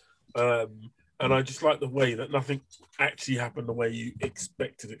 And I just like the way that nothing actually happened the way you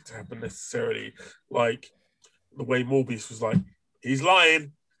expected it to happen necessarily. Like the way Morbius was like, he's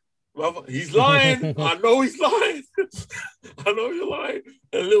lying. He's lying. I know he's lying. I know you're lying.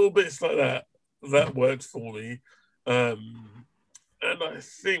 A little bits like that. That worked for me. And I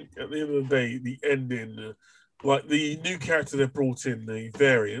think at the end of the day, the ending, like the new character they brought in, the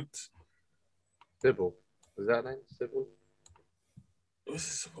variant. Sybil. Was that her name? Sybil?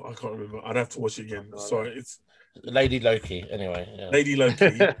 I can't remember. I'd have to watch it again. Sorry, it's Lady Loki. Anyway, yeah. Lady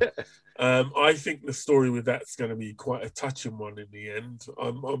Loki. I think the story with that's going to be quite a touching one in the end.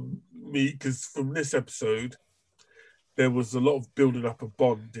 Because from this episode, there was a lot of building up a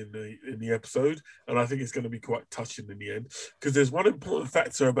bond in the episode, and I think it's going to be quite touching in the end. Because there's one important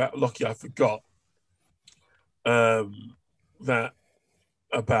factor about Loki I forgot. And that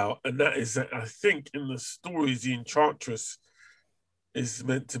is that I think in the stories the Enchantress is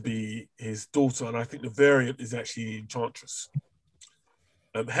meant to be his daughter, and I think the variant is actually Enchantress.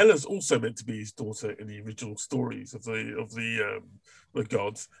 Hela's also meant to be his daughter in the original stories of the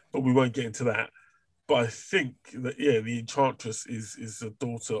gods, but we won't get into that. But I think that the Enchantress is the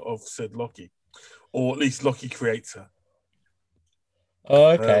daughter of said Loki, or at least Loki creates her. Oh,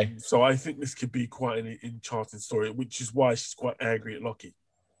 okay. So I think this could be quite an enchanting story, which is why she's quite angry at Loki,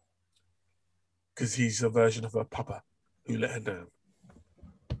 because he's a version of her papa who let her down.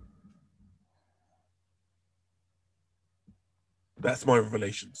 That's my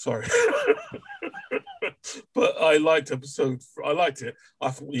revelation. Sorry. But I liked episode. I liked it. I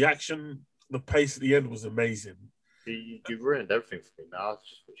thought the action, the pace at the end was amazing. You ruined everything for me now.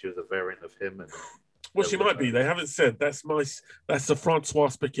 She was a variant of him. Well, she might be. They haven't said. That's the Francois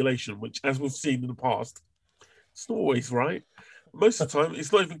speculation, which, as we've seen in the past, it's not always right. Most of the time,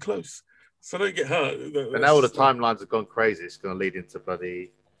 it's not even close. So don't get hurt. And now all the timelines have gone crazy. It's going to lead into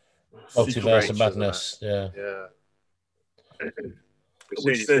bloody multiverse of madness. Yeah. As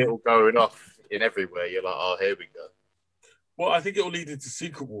soon as you see it all going off in everywhere, you're like, oh, here we go. Well, I think it will lead into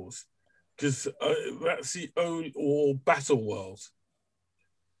Secret Wars, because that's the only, or Battle World.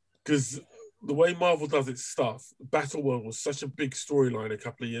 Because the way Marvel does its stuff, Battle World was such a big storyline a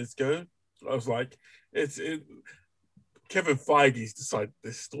couple of years ago. I was like, Kevin Feige's decided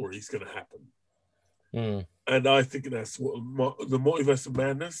this story is going to happen. And I think that's what the Multiverse of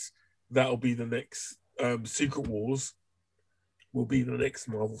Madness, that'll be the next Secret Wars, will be the next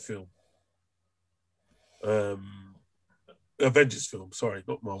Marvel film. Avengers film, sorry,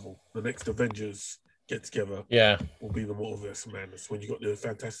 not Marvel. The next Avengers get together will be the Multiverse of Madness. When you got the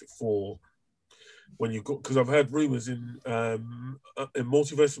Fantastic Four, because I've heard rumors in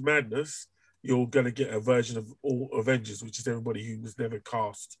Multiverse of Madness, you're going to get a version of all Avengers, which is everybody who was never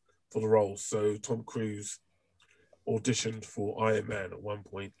cast for the role. So Tom Cruise auditioned for Iron Man at one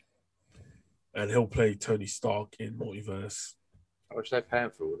point, and he'll play Tony Stark in Multiverse. How much are they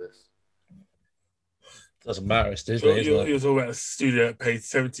paying for all this? Doesn't matter, it's Disney, isn't it? You're talking about a studio that paid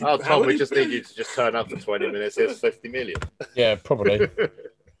 70. Oh, Tom, we just need you to just turn up for 20 minutes. Here's 50 million. Yeah, probably.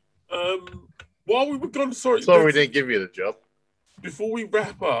 While we were gone, sorry we didn't give you the job. Before we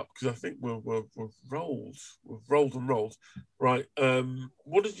wrap up, because I think we've rolled. We've rolled and rolled. Right.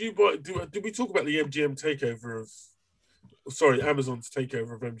 What did you do? Did we talk about the MGM takeover of? Sorry, Amazon's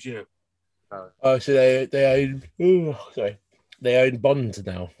takeover of MGM. Oh, so they own. Oh, sorry. They own Bond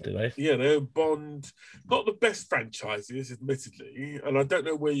now, do they? Yeah, they own Bond. Not the best franchises, admittedly. And I don't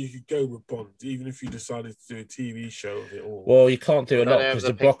know where you could go with Bond, even if you decided to do a TV show of it all. Well, you can't do a lot because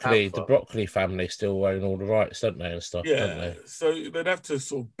the Broccoli family still own all the rights, don't they, and stuff, don't they? So they'd have to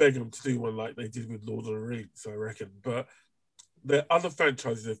sort of beg them to do one like they did with Lord of the Rings, I reckon. But the other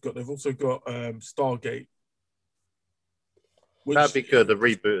franchises they've also got Stargate. That'd be good, the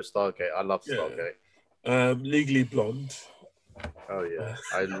reboot of Stargate. I love Stargate. Legally Blonde. Oh yeah,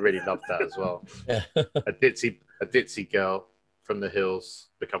 I really love that as well. Yeah. a ditzy girl from the hills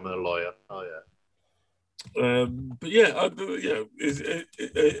becoming a lawyer. Oh yeah. But is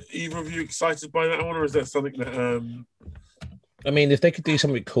either of you excited by that one, or is that something that? I mean, if they could do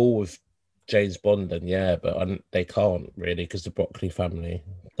something cool with James Bond, then yeah, but they can't really because the Broccoli family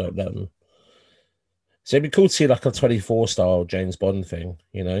don't let them. So it'd be cool to see like a 24 style James Bond thing,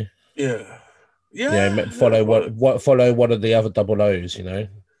 you know? Yeah. Yeah, follow follow one of the other double O's.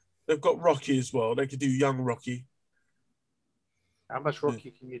 They've got Rocky as well. They could do young Rocky. How much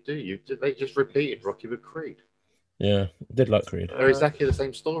Rocky can you do? They just repeated Rocky with Creed. Yeah, I did like Creed. They're exactly the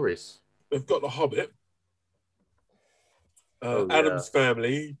same stories. They've got The Hobbit, Adam's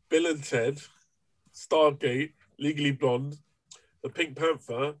Family, Bill and Ted, Stargate, Legally Blonde, The Pink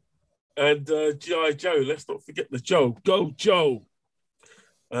Panther, and G.I. Joe. Let's not forget the Joe. Go Joe!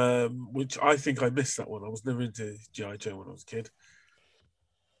 Which I think I missed that one. I was never into G.I. Joe when I was a kid.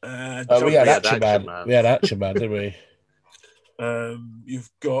 We had Action Man. We had Action Man, didn't we? You've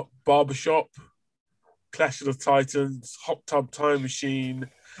got Barbershop, Clash of the Titans, Hot Tub Time Machine.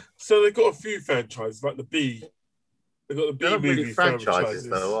 So they've got a few franchises, like the B. They've got the B movie really franchises,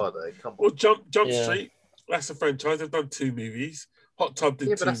 though, are they? Come on. Well, Jump Street, that's a franchise. They've done 2 movies. Hot Tub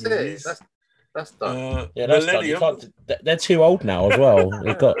did 2 movies. That's done. That's done. They're too old now as well.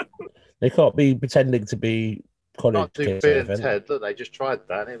 They can't be pretending to be college kids. Bill and Ted. Look, they just tried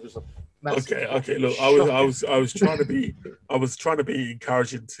that. And it was a massive. Okay. Look, I was trying to be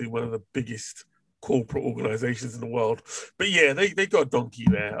encouraging to one of the biggest corporate organizations in the world. But yeah, they got a donkey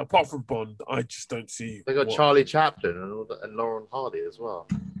there. Apart from Bond, I just don't see. They got Charlie Chaplin and Lauren Hardy as well.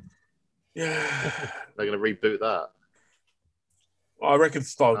 Yeah, they're going to reboot that. I reckon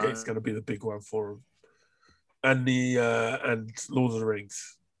Stargate's going to be the big one for them, and and Lord of the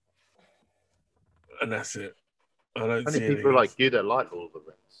Rings, and that's it. I don't see people like you that like Lord of the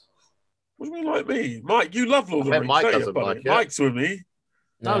Rings. What do you mean like me, Mike? You love Lord of the Rings. Mike doesn't like it. Mike's with me.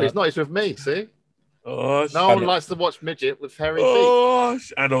 No, he's not. He's with me. See. Oh, no one likes to watch midget with hairy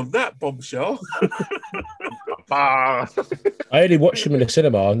feet. And on that bombshell, I only watched him in the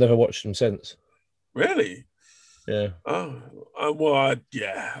cinema. I've never watched him since. Really? Yeah. Oh, well,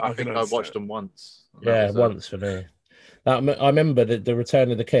 I think I watched them once. Once for me. I remember the Return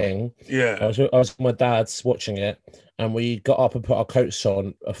of the King. Yeah. I was with my dad's watching it, and we got up and put our coats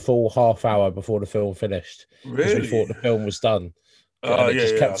on a full half hour before the film finished. Really? Because we thought the film was done. And it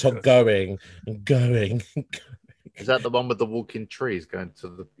just kept on going and going. Is that the one with the walking trees going to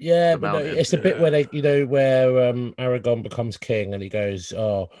the? Yeah, but no, it's the bit where where Aragon becomes king and he goes,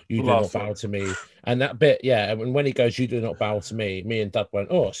 "Oh, you do not bow to me," and that bit, and when he goes, "You do not bow to me," me and Dad went,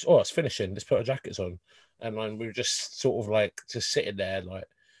 "Oh, it's finishing. Let's put our jackets on," and then we were just sort of like just sitting there, like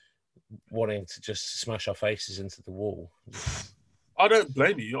wanting to just smash our faces into the wall. I don't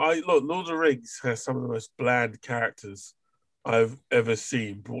blame you. Look, Lord of the Rings has some of the most bland characters I've ever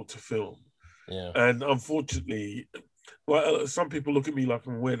seen brought to film. Yeah. And unfortunately, some people look at me like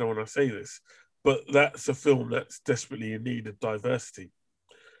I'm a weirdo when I say this, but that's a film that's desperately in need of diversity.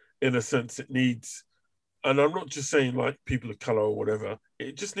 In a sense, it needs, and I'm not just saying like people of color or whatever,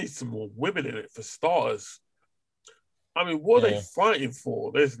 it just needs some more women in it for starters. I mean, what are they fighting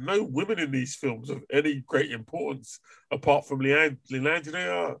for? There's no women in these films of any great importance apart from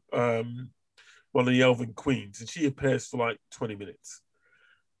Lilandria, one of the Elven Queens, and she appears for like 20 minutes.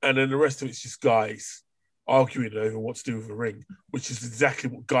 And then the rest of it's just guys arguing over what to do with a ring, which is exactly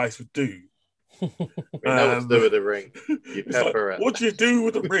what guys would do. We know what to do with a ring. You pepper it. What do you do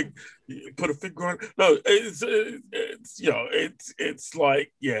with a ring? You put a finger on it? No, it's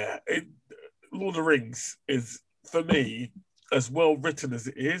like, Lord of the Rings is, for me, as well written as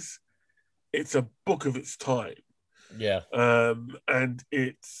it is, it's a book of its time. Yeah. And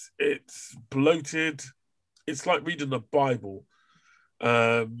it's bloated. It's like reading the Bible.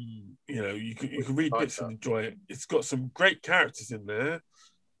 You can read bits and enjoy it. It's got some great characters in there,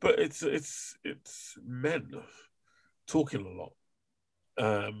 but it's men talking a lot,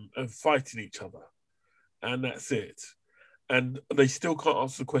 and fighting each other, and that's it. And they still can't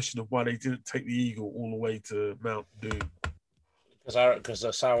answer the question of why they didn't take the eagle all the way to Mount Doom. Because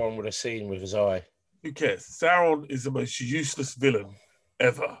Sauron would have seen with his eye. Who cares? Sauron is the most useless villain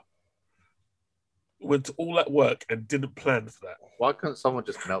ever. Went to all that work and didn't plan for that. Why couldn't someone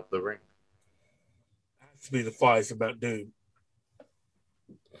just melt the ring? It has to be the fires of Mount Doom.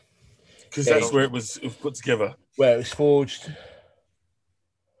 Because that's where it was put together. Where it was forged.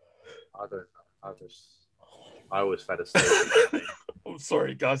 I don't know. I always fed asleep. I'm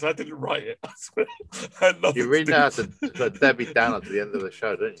sorry, guys. I didn't write it. I swear. I had nothing you really know how to put Debbie down at the end of the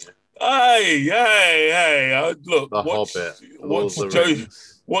show, don't you? Hey! Look, The Hobbit.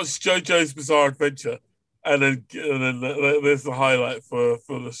 What's JoJo's Bizarre Adventure, and then there's the highlight for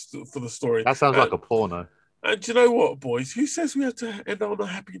the story. That sounds like a porno. And do you know what, boys? Who says we have to end on a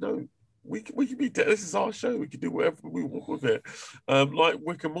happy note? We can be dead. This is our show. We can do whatever we want with it. Like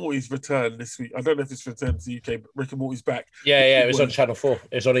Rick and Morty's return this week. I don't know if it's returned to the UK, but Rick and Morty's back. Yeah, it was on Channel 4.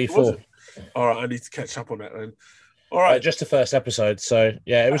 It was on E4. All right, I need to catch up on that then. All right. Just the first episode. So,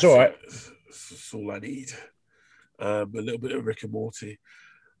 yeah, it was all right. That's all I need. A little bit of Rick and Morty.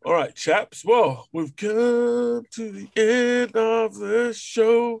 All right, chaps. Well, we've come to the end of the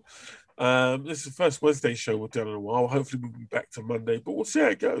show. This is the first Wednesday show we've done in a while. Hopefully we'll be back to Monday, but we'll see how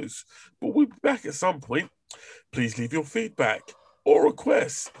it goes. But we'll be back at some point. Please leave your feedback or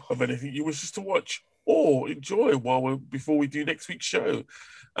requests of anything you wish us to watch or enjoy before we do next week's show.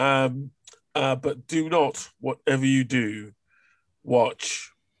 But do not, whatever you do,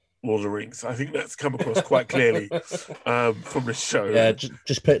 watch Lord of the Rings. I think that's come across quite clearly from the show. Yeah,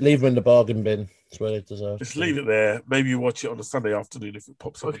 just leave them in the bargain bin. That's where they deserve. Just leave it there. Maybe you watch it on a Sunday afternoon if it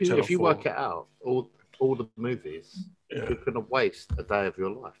pops up. If you work it out, all the movies, you're going to waste a day of your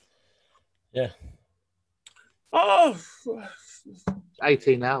life. Yeah. Oh,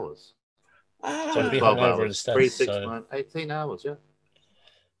 18 hours. So it'd be 12 hungover hours. instead. 3, 6, 9, 18 hours, yeah.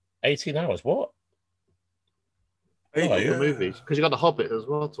 18 hours, what? All the movies. Because you got The Hobbit as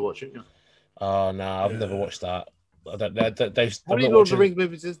well to watch, haven't you? Oh, no, I've never watched that. I don't, how many Lord of the Rings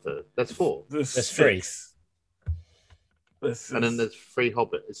movies is there? There's 4. There's 3. And then there's 3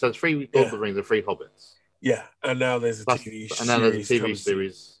 Hobbits. So there's 3 Lord of the Rings and 3 Hobbits. Yeah, and now there's a TV series. And now there's a TV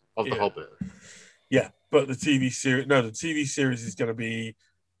series of The Hobbit. Yeah, but the TV series is going to be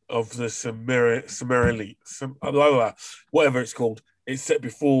of the whatever it's called. It's set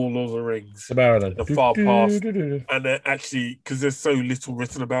before Lord of the Rings. The far past. And they're actually, because there's so little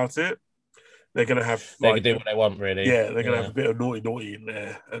written about it, they're going to have... They can do what they want, really. Yeah, they're going to have a bit of naughty in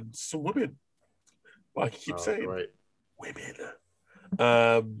there. And some women. Like I keep saying. Right.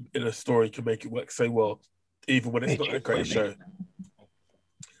 Women. In a story can make it work so well, even when it's not a great show.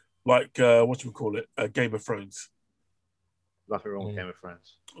 Like, Game of Thrones. Nothing wrong with Game of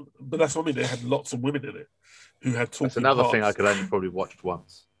Thrones. But that's what I mean. They had lots of women in it who had talking. That's another parts. thing I could only probably watch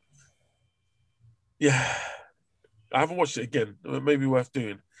once. Yeah. I haven't watched it again. It may be worth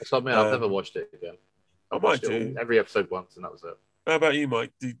doing. That's what I mean. I've never watched it again. I might do. Every episode once, and that was it. How about you,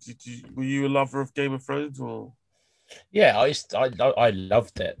 Mike? Were you a lover of Game of Thrones? Or? Yeah, I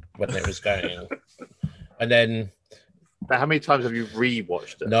loved it when it was going. And then... But how many times have you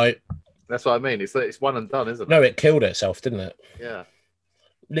re-watched it? No. That's what I mean. It's one and done, isn't it? No, it killed itself, didn't it? Yeah.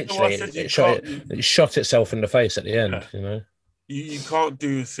 Literally, it shot itself in the face at the end, you know? You can't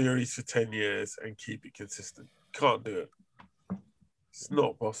do a series for 10 years and keep it consistent. Can't do it. It's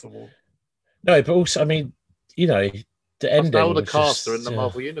not possible. No, but also, I mean, you know, the ending... All the cast are in the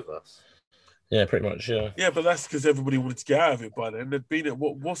Marvel Universe. Yeah, pretty much, yeah. Yeah, but that's because everybody wanted to get out of it by then. They'd been at...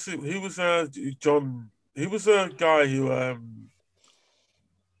 What's it? Who was John... Who was a guy who...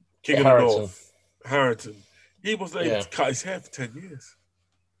 King of the North. Harrington. He wasn't able to cut his hair for 10 years.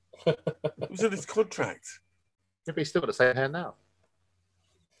 It was in his contract. Yeah, but he's still got the same hair now.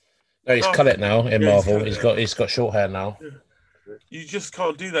 No, he's cut it now in Marvel. He's got short hair now. Yeah. You just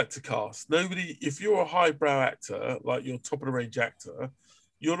can't do that to cast. Nobody, if you're a highbrow actor, like you're top of the range actor,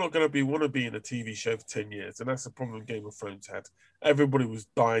 you're not going to want to be in a TV show for 10 years. And that's the problem Game of Thrones had. Everybody was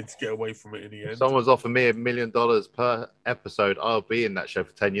dying to get away from it in the end. If someone's offered me $1 million per episode, I'll be in that show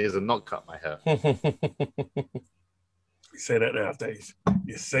for 10 years and not cut my hair. You say that now, Dave.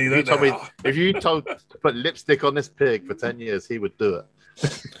 You say that now. If you told to put lipstick on this pig for 10 years, he would do it.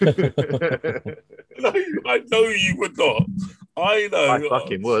 No, I know you would not. I know. I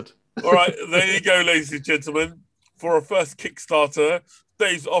fucking would. All right, there you go, ladies and gentlemen. For our first Kickstarter,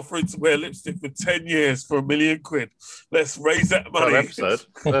 Dave's offering to wear lipstick for 10 years for £1 million. Let's raise that money. Episode.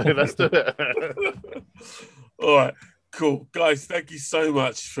 Let's do it. All right, cool. Guys, thank you so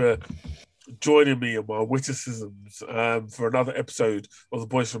much for joining me in my witticisms for another episode of The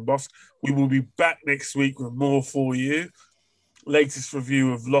Boys from Bossk. We will be back next week with more for you. Latest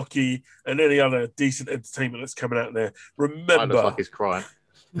review of Loki and any other decent entertainment that's coming out there. Remember, I look like he's crying.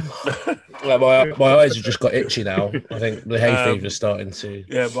 Well, my eyes have just got itchy now. I think the hay fever is starting to.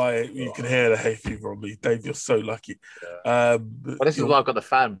 Yeah, you can hear the hay fever on me, Dave. You're so lucky. Yeah. Well, this is why I've got the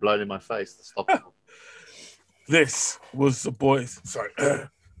fan blowing in my face to stop it. This was the boys. Sorry,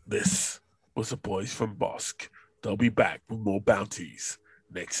 this was the boys from Bossk. They'll be back with more bounties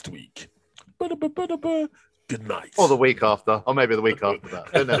next week. Good night. Or the week after, or maybe the week after that.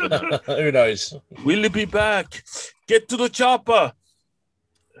 Who never know. Who knows? Will it be back? Get to the chopper.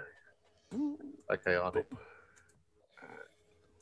 Okay, Arnie.